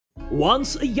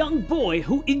Once a young boy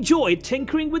who enjoyed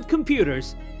tinkering with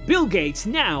computers, Bill Gates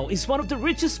now is one of the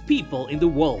richest people in the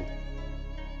world.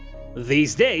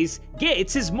 These days,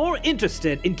 Gates is more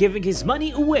interested in giving his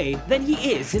money away than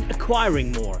he is in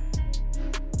acquiring more.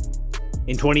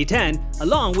 In 2010,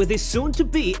 along with his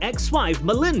soon-to-be ex-wife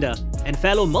Melinda and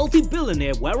fellow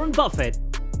multi-billionaire Warren Buffett,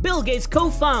 Bill Gates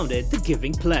co-founded the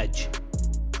Giving Pledge.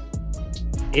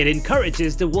 It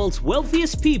encourages the world's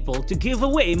wealthiest people to give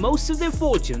away most of their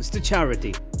fortunes to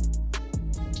charity.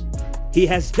 He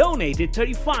has donated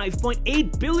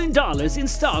 $35.8 billion in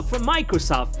stock from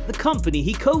Microsoft, the company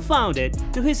he co-founded,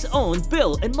 to his own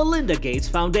Bill and Melinda Gates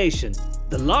Foundation,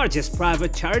 the largest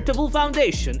private charitable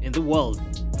foundation in the world.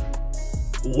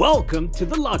 Welcome to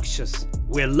the Luxious,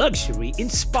 where luxury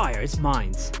inspires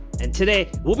minds. And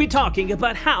today we'll be talking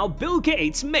about how Bill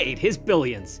Gates made his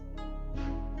billions.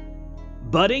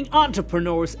 Budding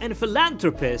entrepreneurs and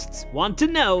philanthropists want to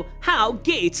know how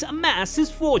Gates amassed his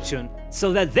fortune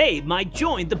so that they might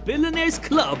join the Billionaires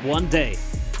Club one day.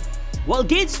 While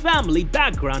Gates' family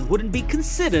background wouldn't be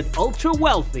considered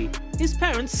ultra-wealthy, his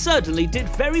parents certainly did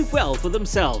very well for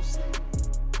themselves.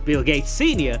 Bill Gates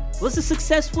Sr. was a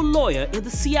successful lawyer in the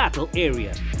Seattle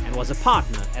area and was a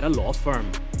partner at a law firm.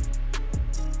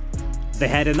 They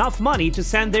had enough money to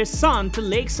send their son to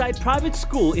Lakeside Private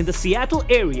School in the Seattle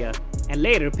area and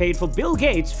later paid for Bill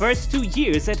Gates' first 2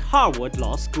 years at Harvard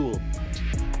Law School.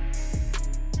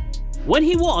 When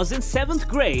he was in 7th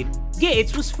grade,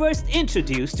 Gates was first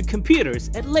introduced to computers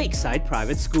at Lakeside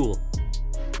Private School.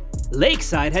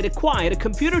 Lakeside had acquired a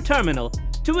computer terminal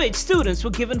to which students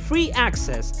were given free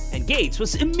access, and Gates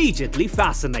was immediately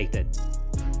fascinated.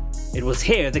 It was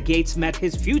here that Gates met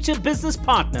his future business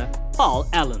partner, Paul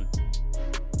Allen.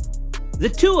 The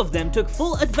two of them took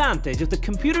full advantage of the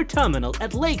computer terminal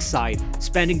at Lakeside,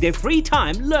 spending their free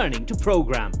time learning to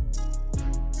program.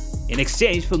 In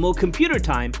exchange for more computer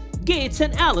time, Gates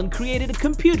and Allen created a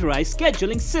computerized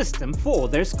scheduling system for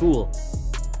their school.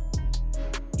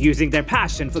 Using their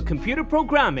passion for computer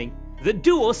programming, the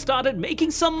duo started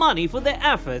making some money for their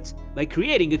efforts by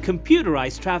creating a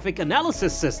computerized traffic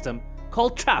analysis system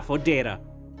called Trafo-Data.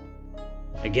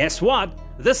 And guess what?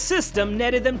 The system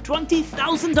netted them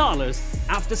 $20,000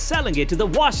 after selling it to the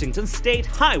Washington State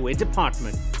Highway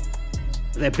Department.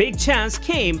 Their big chance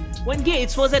came when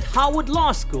Gates was at Harvard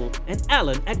Law School and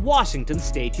Allen at Washington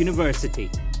State University.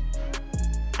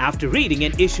 After reading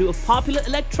an issue of Popular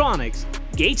Electronics,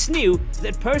 Gates knew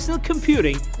that personal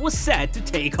computing was set to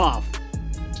take off,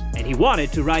 and he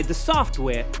wanted to write the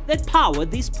software that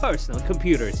powered these personal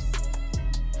computers.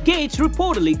 Gates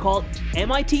reportedly called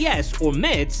MITS or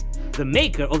MITS, the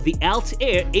maker of the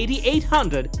Altair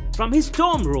 8800, from his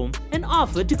dorm room and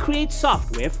offered to create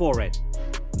software for it.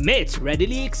 MITS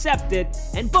readily accepted,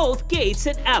 and both Gates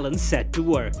and Allen set to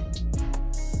work.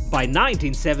 By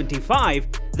 1975,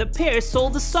 the pair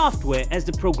sold the software as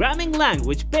the programming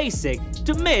language BASIC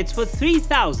to MITS for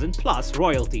 $3,000 plus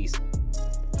royalties.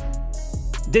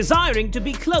 Desiring to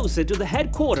be closer to the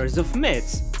headquarters of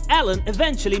MITS, Allen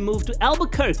eventually moved to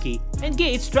Albuquerque, and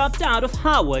Gates dropped out of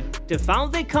Harvard to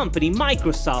found their company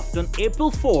Microsoft on April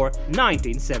 4,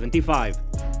 1975.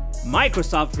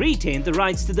 Microsoft retained the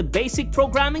rights to the BASIC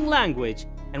programming language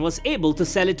and was able to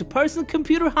sell it to personal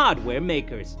computer hardware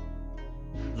makers.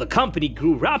 The company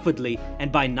grew rapidly, and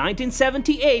by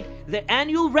 1978, their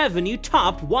annual revenue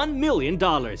topped $1 million.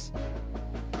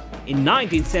 In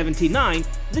 1979,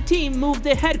 the team moved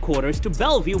their headquarters to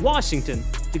Bellevue, Washington,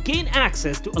 to gain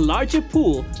access to a larger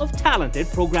pool of talented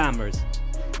programmers.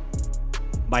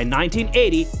 By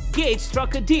 1980, Gates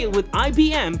struck a deal with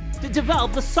IBM to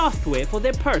develop the software for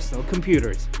their personal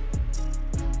computers.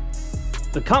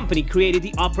 The company created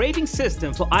the operating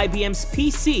system for IBM's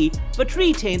PC but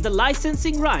retained the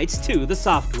licensing rights to the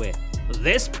software.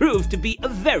 This proved to be a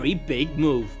very big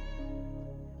move.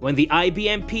 When the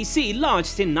IBM PC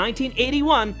launched in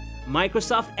 1981,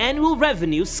 Microsoft's annual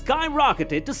revenue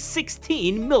skyrocketed to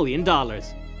 $16 million.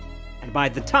 And by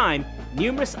the time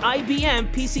numerous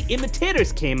IBM PC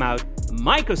imitators came out,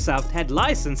 Microsoft had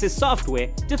licensed its software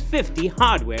to 50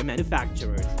 hardware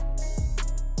manufacturers.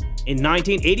 In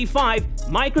 1985,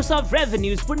 Microsoft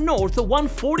revenues were north of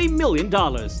 $140 million,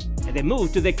 and they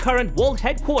moved to their current world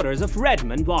headquarters of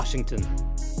Redmond, Washington.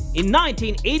 In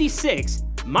 1986,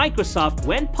 Microsoft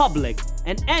went public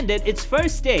and ended its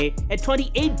first day at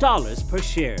 $28 per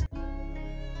share.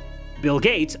 Bill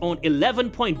Gates owned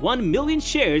 11.1 million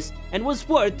shares and was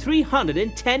worth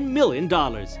 $310 million.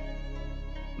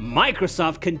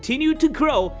 Microsoft continued to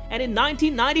grow, and in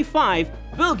 1995,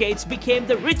 Bill Gates became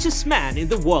the richest man in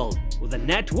the world with a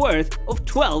net worth of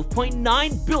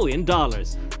 $12.9 billion.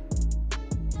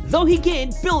 Though he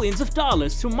gained billions of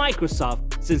dollars through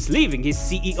Microsoft since leaving his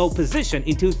CEO position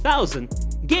in 2000,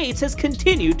 Gates has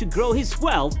continued to grow his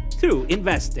wealth through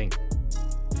investing.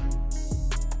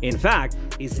 In fact,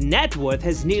 his net worth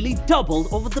has nearly doubled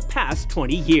over the past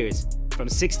 20 years, from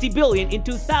 $60 billion in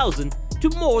 2000 to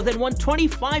more than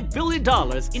 $125 billion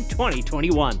in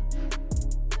 2021.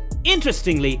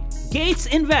 Interestingly, Gates'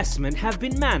 investments have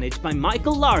been managed by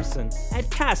Michael Larson at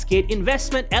Cascade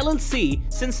Investment LLC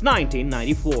since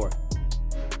 1994.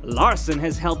 Larson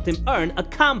has helped him earn a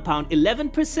compound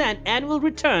 11% annual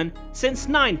return since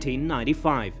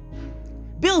 1995.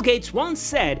 Bill Gates once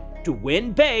said, "To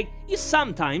win big, you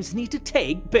sometimes need to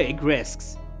take big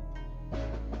risks."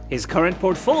 His current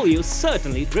portfolio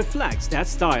certainly reflects that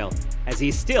style, as he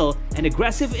is still an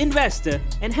aggressive investor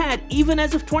and had, even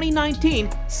as of 2019,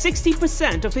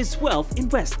 60% of his wealth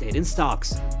invested in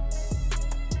stocks.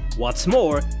 What's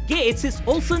more, Gates is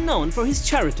also known for his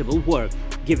charitable work,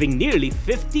 giving nearly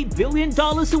 $50 billion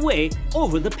away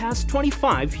over the past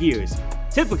 25 years,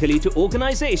 typically to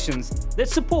organizations that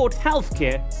support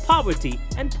healthcare, poverty,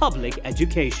 and public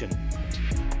education.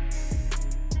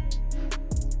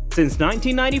 Since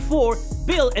 1994,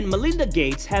 Bill and Melinda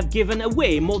Gates have given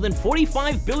away more than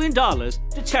 $45 billion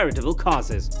to charitable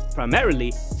causes,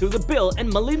 primarily through the Bill and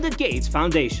Melinda Gates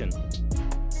Foundation.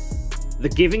 The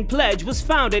Giving Pledge was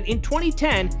founded in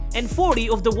 2010, and 40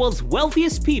 of the world's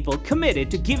wealthiest people committed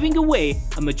to giving away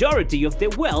a majority of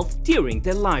their wealth during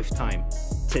their lifetime.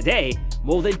 Today,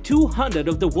 more than 200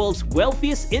 of the world's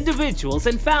wealthiest individuals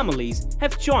and families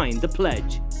have joined the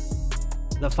pledge.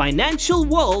 The financial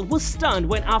world was stunned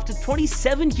when, after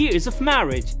 27 years of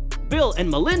marriage, Bill and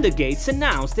Melinda Gates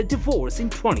announced their divorce in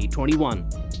 2021.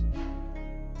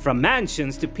 From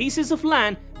mansions to pieces of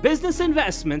land, business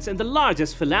investments, and the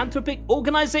largest philanthropic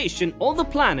organization on the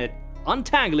planet,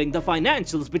 untangling the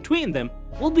financials between them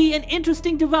will be an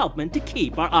interesting development to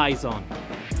keep our eyes on.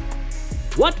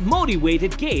 What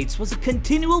motivated Gates was a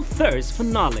continual thirst for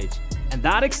knowledge, and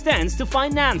that extends to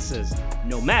finances.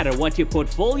 No matter what your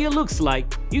portfolio looks like,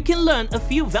 you can learn a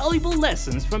few valuable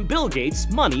lessons from Bill Gates'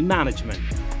 money management.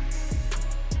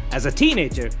 As a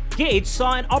teenager, Gates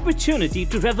saw an opportunity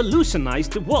to revolutionize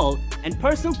the world, and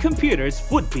personal computers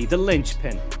would be the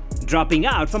linchpin. Dropping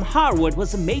out from Harvard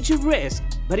was a major risk,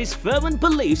 but his fervent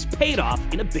beliefs paid off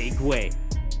in a big way.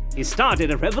 He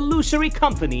started a revolutionary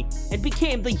company and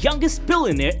became the youngest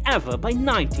billionaire ever by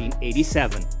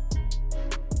 1987.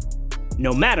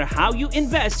 No matter how you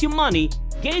invest your money,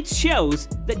 Gates shows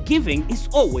that giving is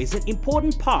always an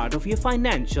important part of your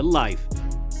financial life.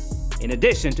 In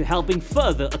addition to helping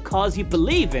further a cause you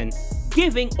believe in,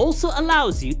 giving also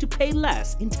allows you to pay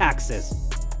less in taxes.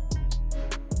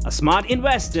 A smart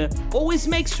investor always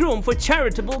makes room for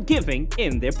charitable giving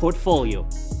in their portfolio.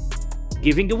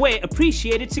 Giving away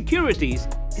appreciated securities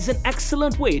is an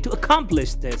excellent way to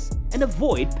accomplish this and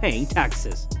avoid paying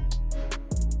taxes.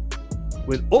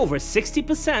 With over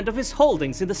 60% of his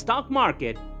holdings in the stock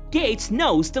market, Gates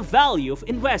knows the value of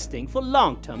investing for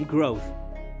long-term growth.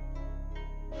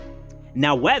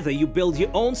 Now, whether you build your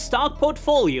own stock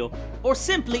portfolio or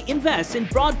simply invest in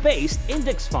broad-based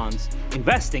index funds,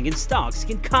 investing in stocks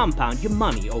can compound your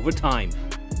money over time.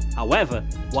 However,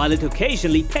 while it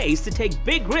occasionally pays to take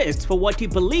big risks for what you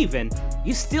believe in,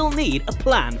 you still need a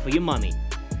plan for your money.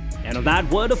 And on that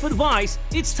word of advice,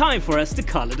 it's time for us to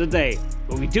call it a day.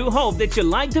 But we do hope that you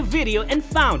liked the video and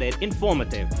found it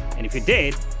informative. And if you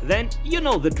did, then you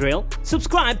know the drill.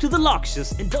 Subscribe to the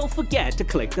Luxious and don't forget to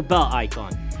click the bell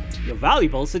icon. Your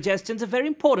valuable suggestions are very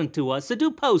important to us, so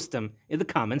do post them in the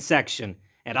comment section.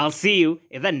 And I'll see you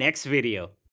in the next video.